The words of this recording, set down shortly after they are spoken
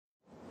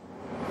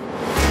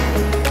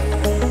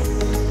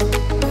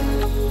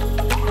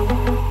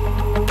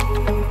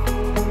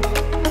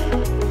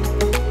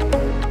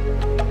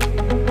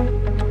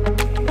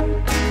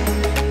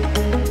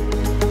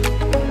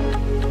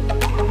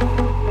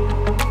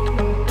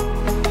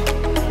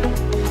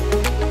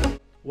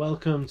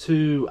welcome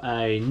to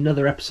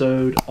another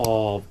episode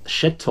of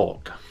Shed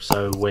Talk.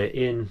 So we're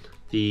in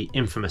the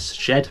infamous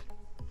shed,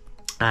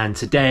 and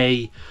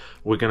today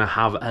we're going to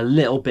have a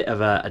little bit of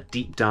a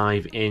deep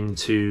dive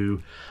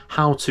into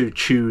how to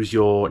choose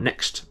your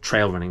next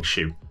trail running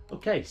shoe.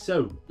 Okay,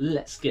 so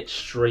let's get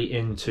straight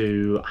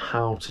into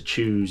how to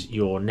choose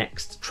your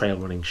next trail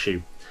running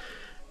shoe.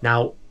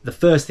 Now, the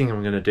first thing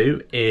I'm going to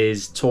do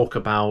is talk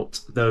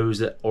about those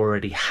that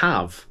already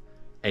have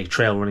a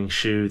trail running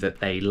shoe that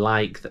they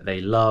like, that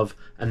they love,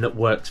 and that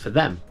works for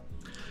them.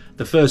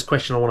 The first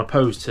question I want to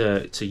pose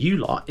to you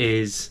lot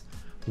is,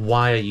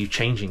 why are you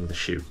changing the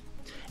shoe?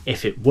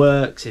 If it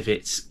works, if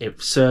it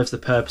serves the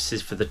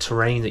purposes for the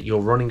terrain that you're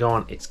running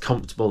on, it's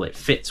comfortable, it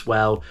fits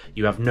well,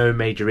 you have no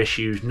major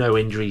issues, no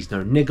injuries,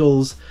 no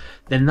niggles,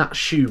 then that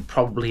shoe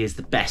probably is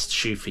the best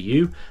shoe for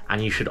you,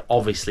 and you should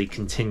obviously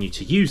continue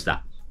to use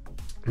that.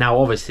 Now,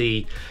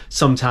 obviously,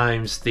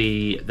 sometimes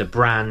the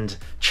brand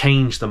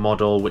change the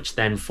model, which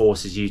then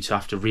forces you to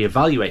have to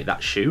reevaluate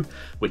that shoe,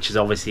 which is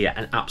obviously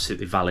an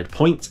absolutely valid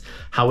point.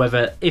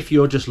 However, if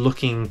you're just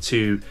looking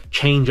to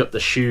change up the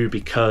shoe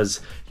because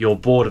you're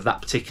bored of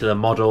that particular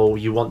model,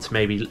 you want to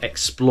maybe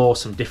explore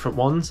some different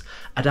ones,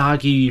 I'd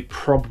argue you're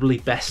probably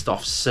best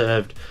off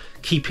served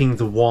keeping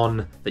the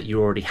one that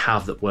you already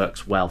have that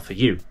works well for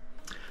you.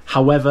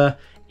 However,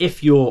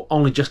 if you're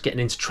only just getting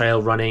into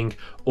trail running,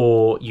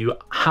 or you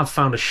have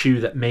found a shoe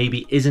that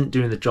maybe isn't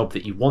doing the job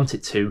that you want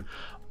it to,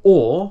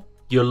 or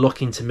you're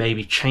looking to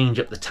maybe change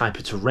up the type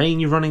of terrain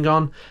you're running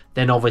on,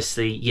 then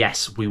obviously,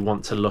 yes, we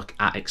want to look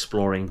at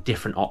exploring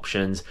different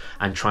options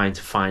and trying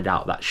to find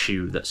out that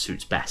shoe that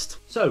suits best.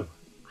 So,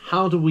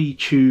 how do we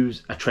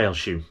choose a trail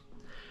shoe?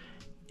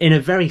 In a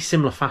very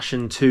similar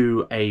fashion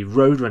to a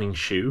road running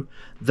shoe,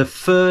 the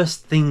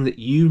first thing that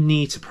you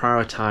need to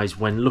prioritize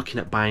when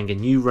looking at buying a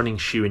new running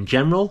shoe in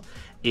general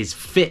is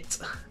fit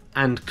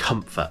and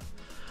comfort.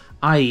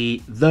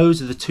 I.e.,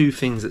 those are the two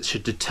things that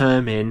should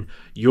determine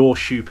your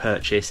shoe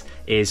purchase.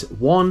 Is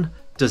one,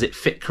 does it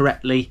fit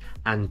correctly?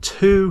 And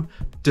two,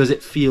 does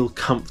it feel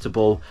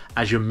comfortable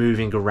as you're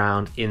moving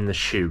around in the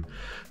shoe?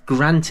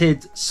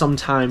 Granted,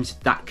 sometimes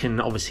that can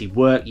obviously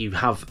work. You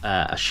have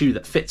a shoe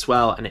that fits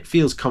well and it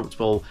feels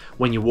comfortable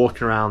when you're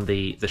walking around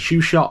the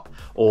shoe shop,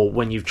 or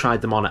when you've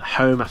tried them on at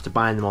home after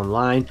buying them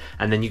online,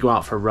 and then you go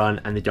out for a run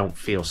and they don't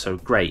feel so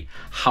great.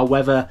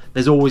 However,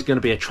 there's always going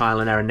to be a trial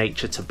and error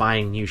nature to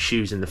buying new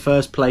shoes in the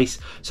first place,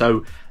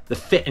 so the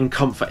fit and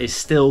comfort is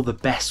still the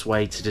best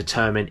way to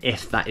determine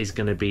if that is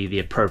going to be the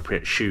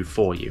appropriate shoe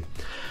for you.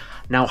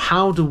 Now,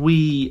 how do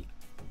we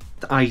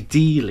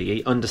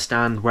ideally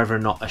understand whether or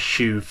not a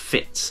shoe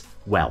fits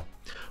well?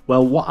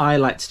 Well, what I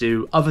like to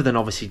do, other than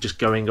obviously just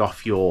going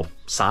off your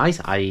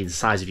size, i.e. the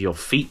size of your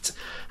feet,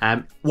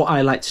 what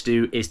I like to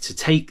do is to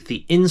take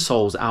the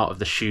insoles out of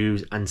the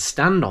shoes and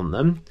stand on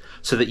them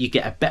so that you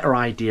get a better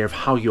idea of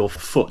how your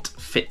foot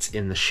fits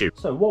in the shoe.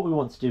 So what we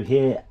want to do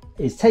here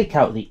is take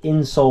out the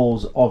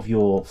insoles of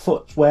your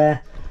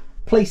footwear,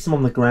 place them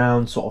on the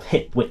ground, sort of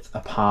hip width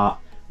apart,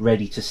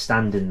 ready to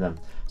stand in them.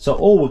 So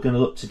all we're going to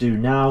look to do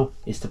now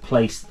is to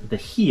place the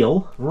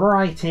heel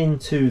right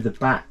into the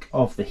back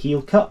of the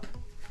heel cup.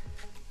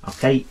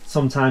 Okay,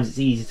 sometimes it's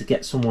easy to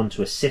get someone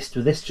to assist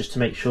with this, just to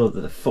make sure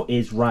that the foot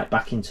is right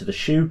back into the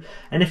shoe.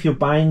 And if you're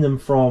buying them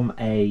from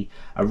a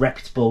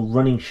reputable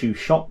running shoe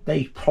shop,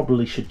 they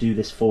probably should do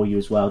this for you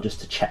as well,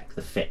 just to check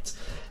the fit.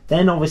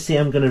 Then obviously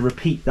I'm going to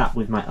repeat that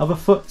with my other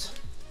foot.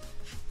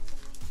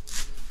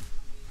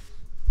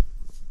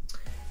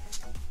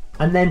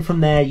 And then from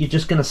there, you're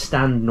just going to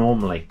stand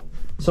normally.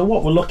 So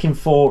what we're looking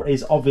for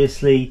is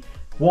obviously,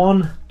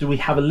 one, do we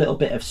have a little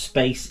bit of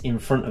space in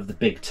front of the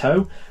big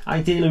toe?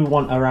 Ideally we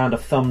want around a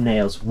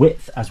thumbnail's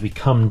width as we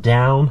come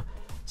down.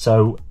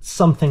 So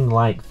something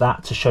like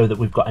that to show that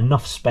we've got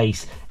enough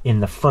space in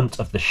the front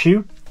of the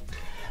shoe.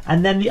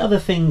 And then the other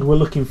thing we're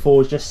looking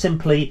for is just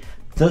simply,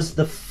 does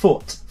the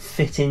foot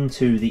fit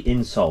into the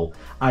insole?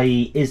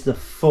 I.e., is the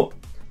foot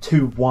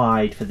too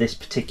wide for this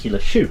particular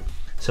shoe?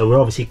 So we're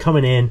obviously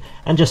coming in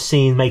and just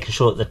seeing, making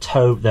sure that the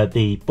toe,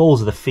 the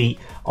balls of the feet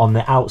on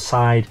the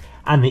outside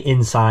and the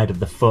inside of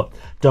the foot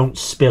don't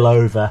spill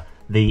over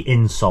the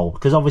insole,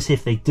 because obviously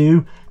if they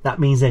do, that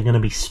means they're going to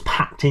be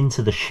packed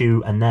into the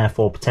shoe and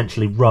therefore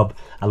potentially rub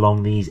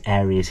along these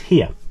areas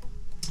here.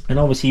 And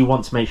obviously you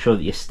want to make sure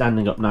that you're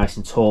standing up nice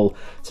and tall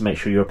to make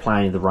sure you're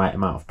applying the right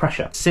amount of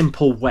pressure.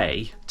 Simple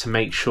way to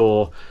make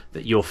sure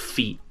that your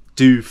feet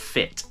do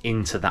fit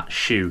into that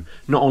shoe,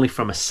 not only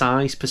from a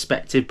size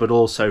perspective but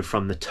also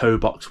from the toe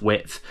box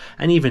width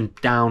and even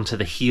down to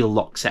the heel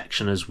lock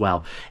section as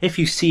well. If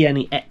you see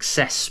any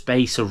excess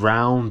space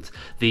around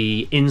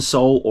the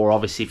insole, or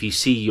obviously if you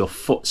see your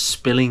foot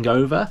spilling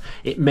over,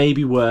 it may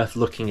be worth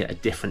looking at a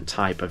different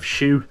type of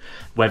shoe,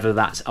 whether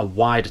that's a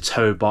wider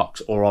toe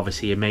box or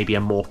obviously maybe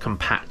a more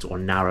compact or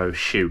narrow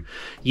shoe.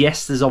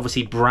 Yes, there's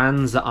obviously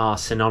brands that are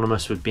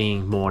synonymous with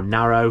being more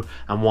narrow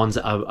and ones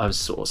that are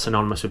sort of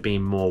synonymous with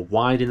being more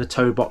wide in the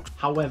toe box.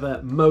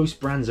 However, most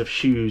brands of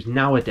shoes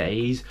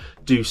nowadays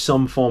do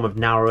some form of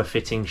narrower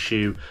fitting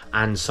shoe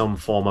and some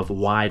form of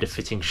wider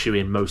fitting shoe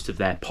in most of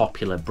their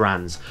popular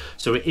brands.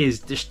 So it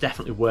is just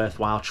definitely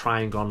worthwhile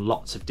trying on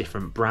lots of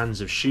different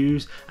brands of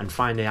shoes and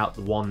finding out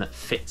the one that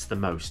fits the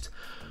most.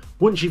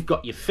 Once you've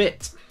got your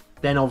fit,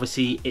 then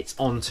obviously it's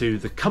on to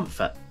the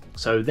comfort.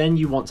 So then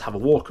you want to have a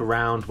walk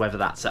around, whether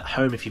that's at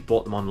home if you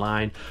bought them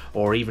online,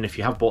 or even if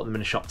you have bought them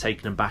in a shop,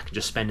 taking them back and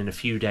just spending a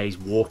few days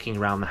walking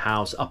around the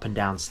house, up and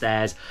down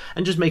stairs,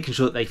 and just making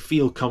sure that they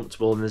feel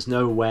comfortable and there's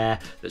no wear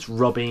that's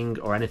rubbing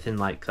or anything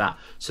like that,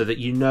 so that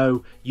you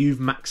know you've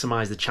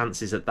maximised the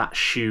chances that that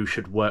shoe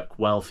should work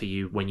well for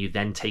you when you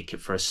then take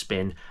it for a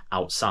spin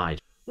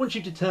outside. Once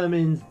you've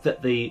determined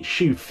that the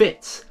shoe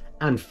fits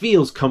and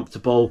feels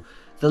comfortable,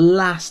 the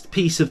last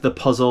piece of the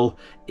puzzle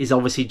is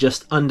obviously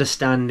just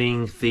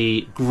understanding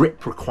the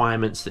grip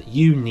requirements that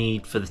you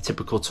need for the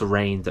typical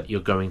terrain that you're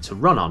going to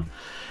run on.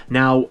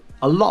 Now,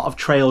 a lot of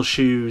trail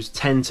shoes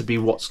tend to be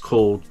what's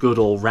called good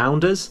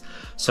all-rounders.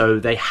 So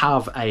they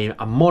have a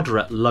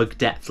moderate lug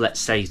depth, let's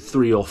say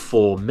 3 or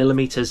 4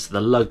 millimeters.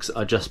 The lugs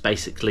are just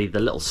basically the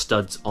little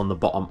studs on the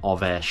bottom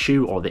of a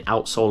shoe or the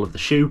outsole of the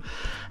shoe.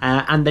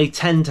 And they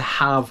tend to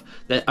have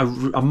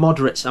a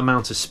moderate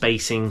amount of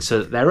spacing so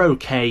that they're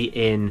okay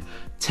in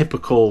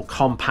typical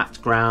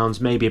compact grounds,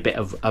 maybe a bit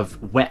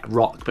of wet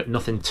rock, but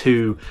nothing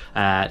too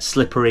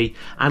slippery,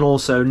 and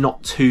also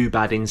not too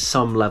bad in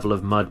some level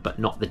of mud, but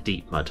not the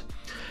deep mud.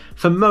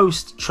 For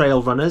most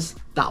trail runners,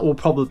 that will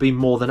probably be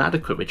more than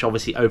adequate, which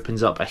obviously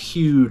opens up a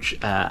huge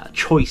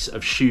choice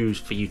of shoes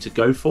for you to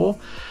go for.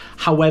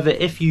 However,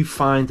 if you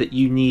find that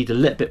you need a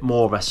little bit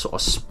more of a sort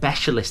of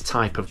specialist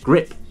type of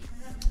grip,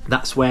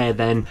 that's where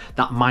then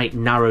that might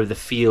narrow the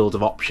field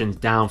of options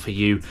down for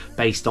you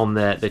based on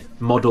the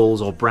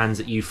models or brands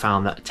that you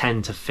found that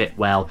tend to fit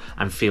well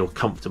and feel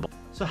comfortable.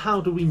 So how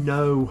do we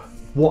know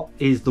what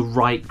is the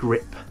right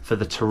grip for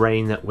the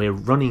terrain that we're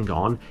running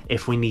on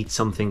if we need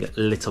something a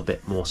little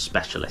bit more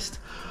specialist?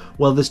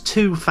 Well, there's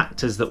 2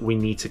 factors that we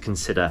need to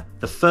consider.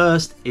 The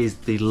first is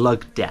the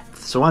lug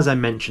depth. So as I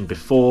mentioned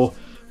before,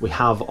 we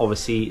have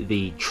obviously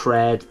the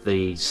tread,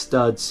 the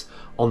studs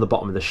on the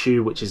bottom of the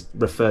shoe, which is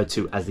referred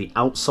to as the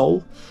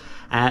outsole.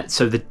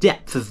 So the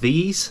depth of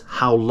these,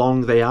 how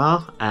long they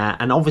are,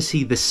 and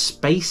obviously the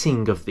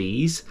spacing of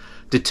these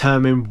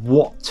determine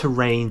what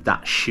terrain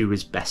that shoe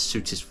is best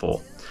suited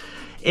for.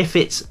 If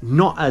it's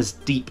not as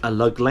deep a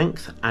lug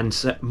length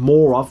and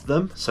more of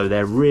them, so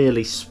they're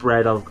really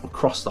spread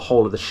across the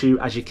whole of the shoe,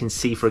 as you can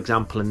see for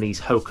example in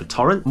these Hoka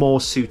Torrent, more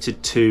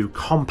suited to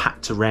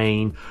compact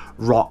terrain,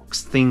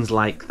 rocks, things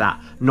like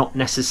that, not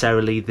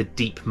necessarily the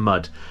deep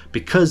mud.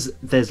 Because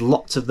there's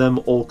lots of them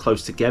all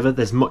close together,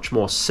 there's much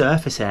more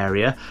surface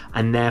area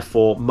and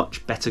therefore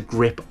much better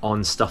grip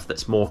on stuff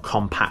that's more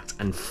compact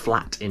and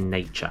flat in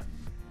nature.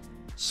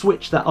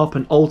 Switch that up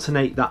and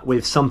alternate that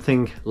with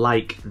something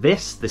like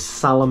this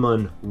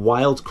Salomon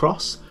Wild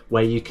Cross,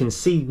 where you can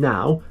see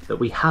now that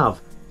we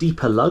have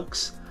deeper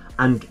lugs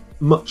and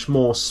much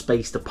more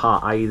spaced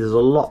apart, i.e. there's a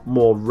lot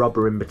more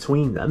rubber in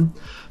between them.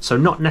 So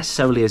not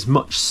necessarily as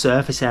much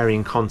surface area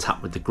in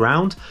contact with the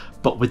ground,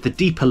 but with the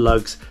deeper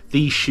lugs,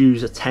 these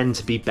shoes tend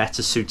to be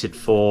better suited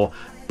for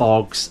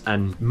bogs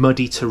and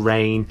muddy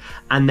terrain,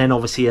 and then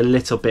obviously a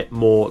little bit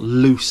more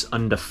loose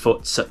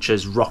underfoot, such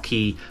as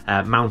rocky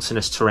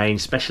mountainous terrain,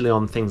 especially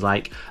on things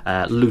like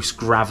loose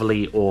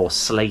gravelly or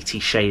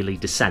slaty shaly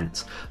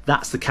descent.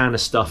 That's the kind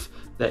of stuff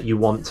that you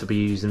want to be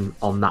using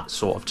on that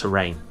sort of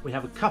terrain. We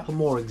have a couple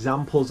more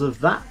examples of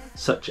that,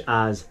 such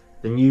as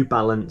the New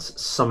Balance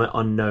Summit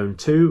Unknown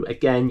 2.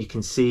 Again, you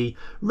can see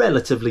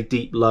relatively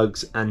deep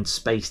lugs and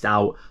spaced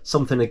out,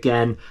 something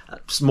again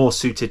more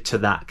suited to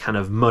that kind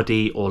of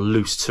muddy or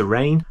loose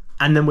terrain.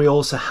 And then we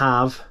also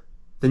have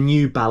the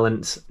New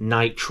Balance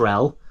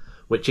Nitrel,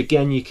 which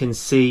again you can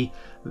see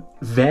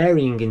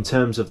varying in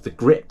terms of the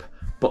grip,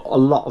 but a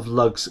lot of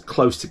lugs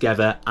close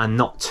together and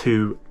not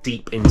too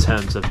deep in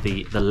terms of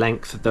the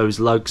length of those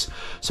lugs.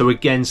 So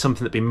again,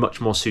 something that'd be much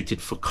more suited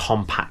for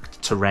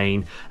compact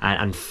terrain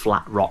and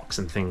flat rocks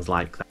and things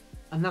like that.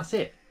 And that's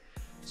it.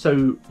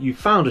 So you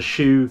found a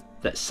shoe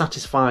that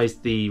satisfies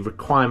the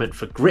requirement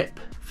for grip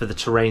for the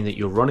terrain that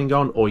you're running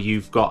on, or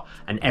you've got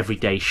an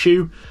everyday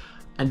shoe,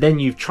 and then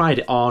you've tried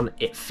it on,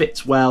 it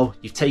fits well,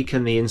 you've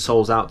taken the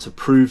insoles out to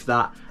prove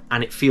that,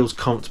 and it feels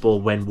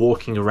comfortable when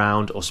walking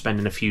around or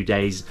spending a few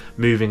days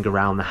moving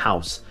around the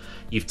house.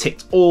 You've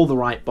ticked all the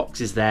right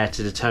boxes there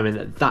to determine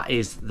that that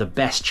is the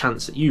best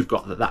chance that you've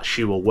got that that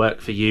shoe will work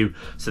for you.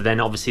 So then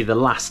obviously the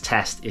last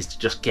test is to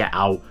just get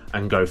out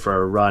and go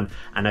for a run,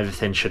 and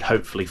everything should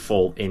hopefully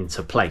fall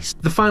into place.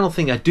 The final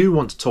thing I do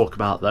want to talk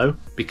about though,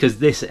 because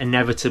this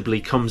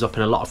inevitably comes up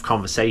in a lot of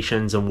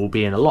conversations and will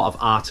be in a lot of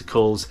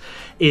articles,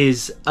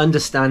 is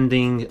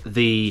understanding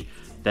the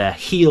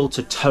heel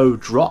to toe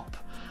drop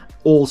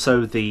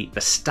also the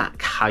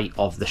stack height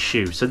of the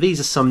shoe. So these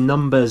are some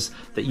numbers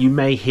that you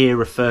may hear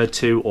referred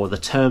to, or the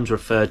terms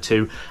referred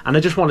to, and I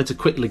just wanted to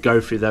quickly go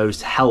through those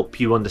to help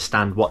you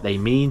understand what they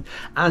mean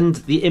and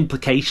the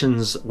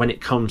implications when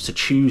it comes to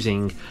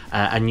choosing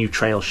a new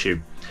trail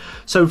shoe.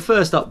 So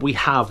first up, we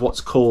have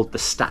what's called the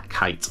stack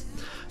height.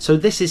 So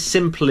this is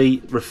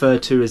simply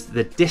referred to as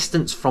the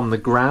distance from the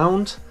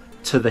ground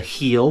to the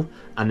heel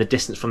and the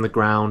distance from the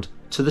ground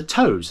to the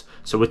toes.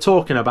 So we're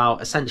talking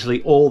about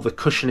essentially all the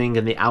cushioning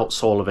and the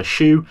outsole of a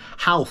shoe.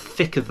 How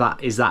thick of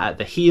that is that at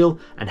the heel,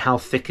 and how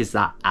thick is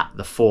that at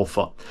the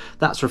forefoot?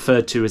 That's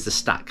referred to as the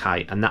stack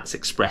height, and that's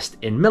expressed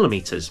in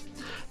millimeters.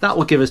 That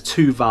will give us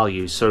two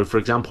values. So for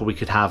example, we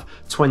could have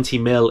 20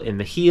 mil in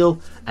the heel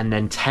and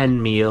then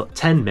 10 millimeters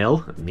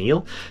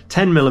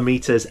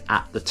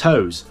at the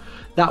toes.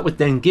 That would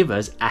then give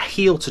us a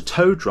heel to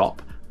toe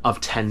drop of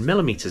 10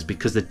 millimeters,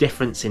 because the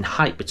difference in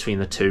height between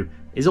the two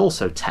is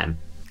also 10.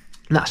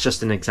 And that's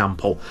just an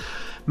example.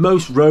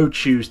 Most road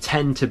shoes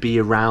tend to be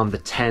around the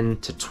 10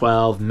 to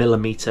 12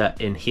 millimeter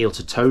in heel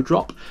to toe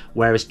drop,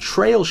 whereas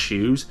trail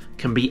shoes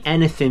can be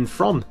anything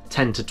from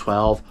 10 to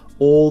 12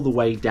 all the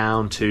way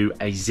down to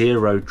a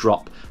 0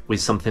 drop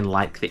with something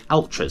like the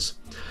Ultras.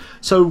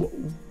 So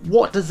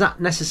what does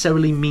that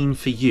necessarily mean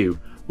for you?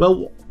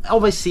 Well,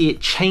 obviously it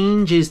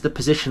changes the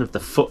position of the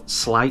foot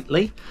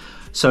slightly.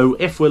 So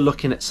if we're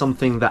looking at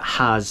something that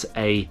has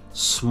a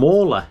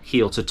smaller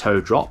heel to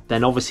toe drop,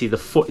 then obviously the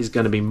foot is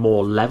going to be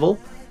more level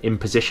in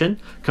position,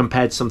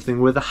 compared to something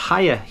with a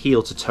higher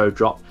heel to toe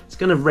drop. It's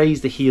going to raise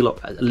the heel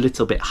up a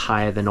little bit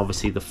higher than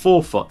obviously the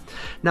forefoot.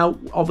 Now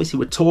obviously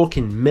we're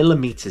talking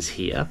millimeters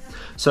here,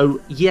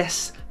 so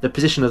yes, the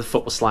position of the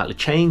foot will slightly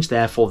change,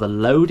 therefore the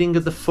loading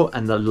of the foot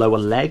and the lower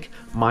leg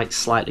might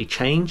slightly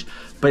change,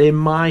 but in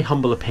my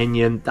humble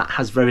opinion that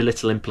has very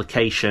little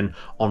implication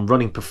on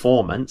running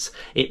performance.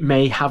 It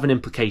may have an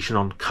implication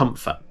on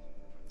comfort.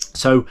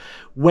 So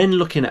when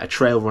looking at a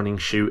trail running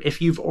shoe, if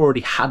you've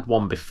already had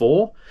one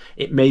before,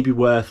 it may be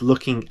worth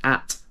looking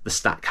at the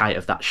stack height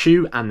of that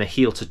shoe and the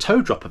heel to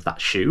toe drop of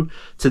that shoe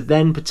to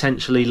then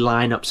potentially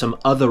line up some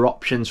other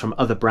options from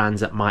other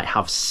brands that might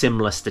have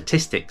similar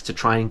statistics to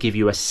try and give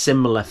you a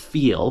similar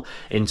feel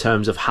in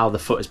terms of how the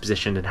foot is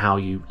positioned and how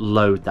you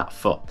load that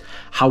foot.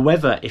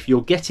 However, if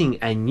you're getting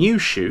a new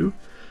shoe,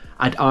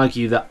 I'd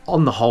argue that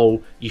on the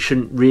whole, you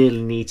shouldn't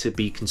really need to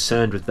be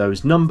concerned with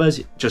those numbers.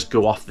 Just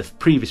go off the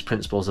previous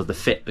principles of the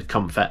fit, the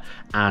comfort,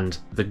 and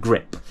the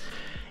grip.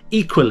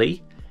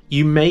 Equally,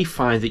 you may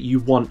find that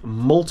you want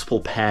multiple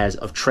pairs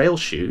of trail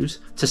shoes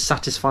to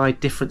satisfy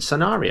different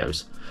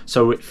scenarios.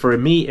 So for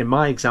me, in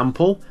my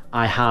example,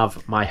 I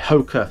have my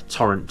Hoka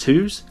Torrent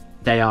 2s.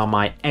 They are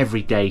my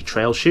everyday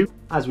trail shoe.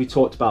 As we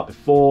talked about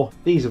before,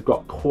 these have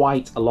got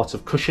quite a lot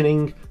of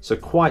cushioning, so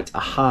quite a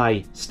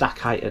high stack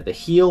height at the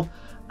heel,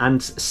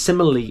 and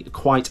similarly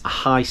quite a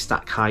high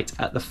stack height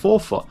at the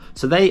forefoot.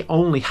 So they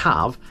only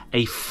have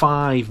a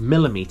 5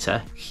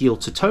 millimeter heel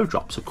to toe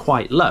drop, so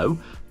quite low,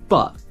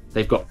 but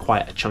they've got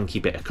quite a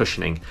chunky bit of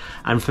cushioning.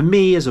 And for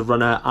me as a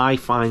runner, I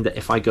find that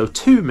if I go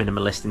too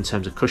minimalist in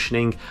terms of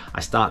cushioning,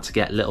 I start to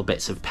get little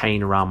bits of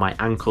pain around my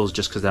ankles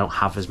just because they don't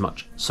have as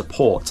much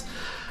support.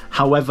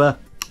 However,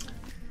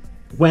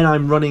 when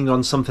I'm running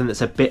on something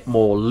that's a bit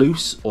more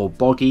loose or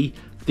boggy,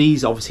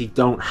 these obviously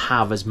don't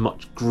have as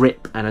much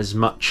grip and as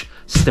much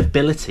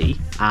stability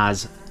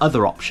as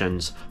other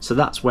options. So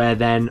that's where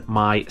then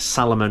my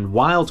Salomon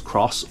Wild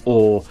Cross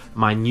or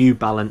my New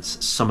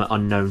Balance Summit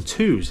Unknown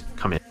 2s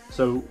come in.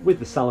 So with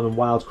the Salomon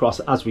Wild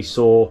Cross, as we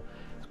saw,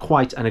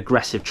 quite an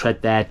aggressive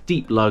tread there,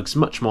 deep lugs,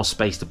 much more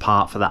spaced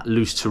apart for that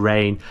loose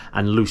terrain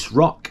and loose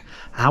rock.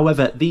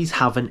 However, these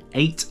have an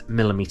 8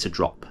 millimeter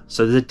drop.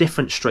 So there's a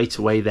difference straight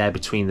away there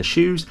between the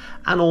shoes,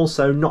 and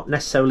also not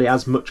necessarily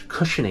as much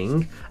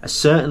cushioning,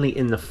 certainly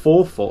in the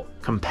forefoot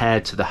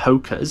compared to the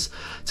Hokas,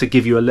 to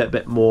give you a little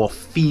bit more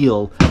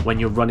feel when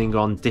you're running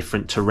on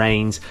different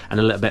terrains and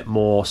a little bit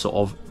more sort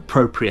of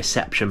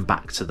proprioception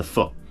back to the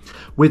foot.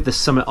 With the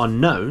Summit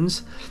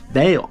Unknowns,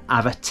 they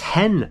have a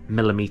 10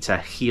 millimeter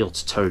heel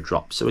to toe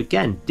drop. So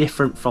again,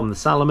 different from the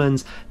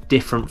Salomons,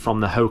 different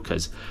from the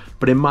Hokas.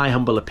 But in my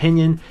humble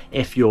opinion,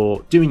 if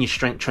you're doing your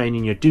strength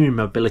training, you're doing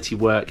mobility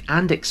work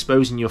and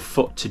exposing your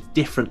foot to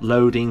different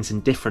loadings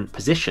and different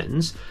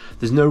positions,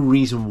 there's no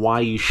reason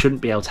why you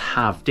shouldn't be able to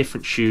have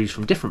different shoes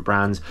from different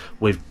brands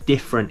with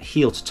different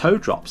heel to toe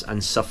drops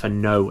and suffer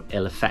no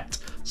ill effect,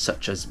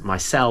 such as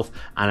myself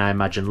and I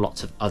imagine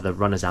lots of other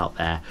runners out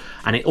there.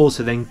 And it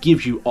also then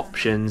gives you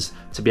options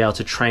to be able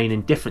to train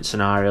in different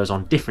scenarios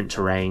on different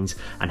terrains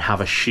and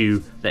have a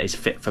shoe that is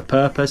fit for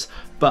purpose.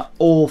 But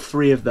all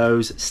three of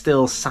those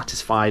still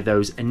satisfy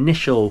those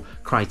initial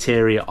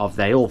criteria of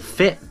they all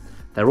fit,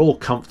 they're all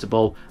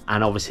comfortable,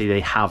 and obviously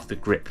they have the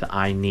grip that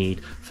I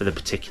need for the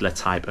particular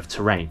type of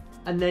terrain.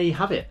 And there you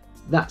have it.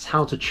 That's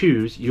how to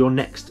choose your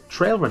next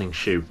trail running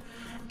shoe.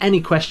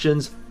 Any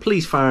questions,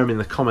 please fire them in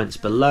the comments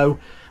below.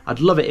 I'd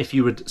love it if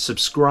you would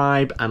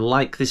subscribe and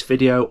like this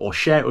video, or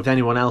share it with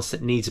anyone else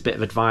that needs a bit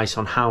of advice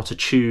on how to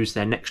choose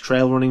their next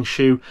trail running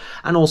shoe,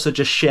 and also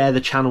just share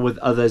the channel with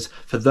others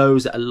for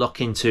those that are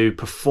looking to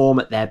perform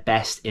at their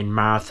best in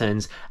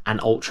marathons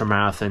and ultra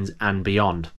marathons and beyond.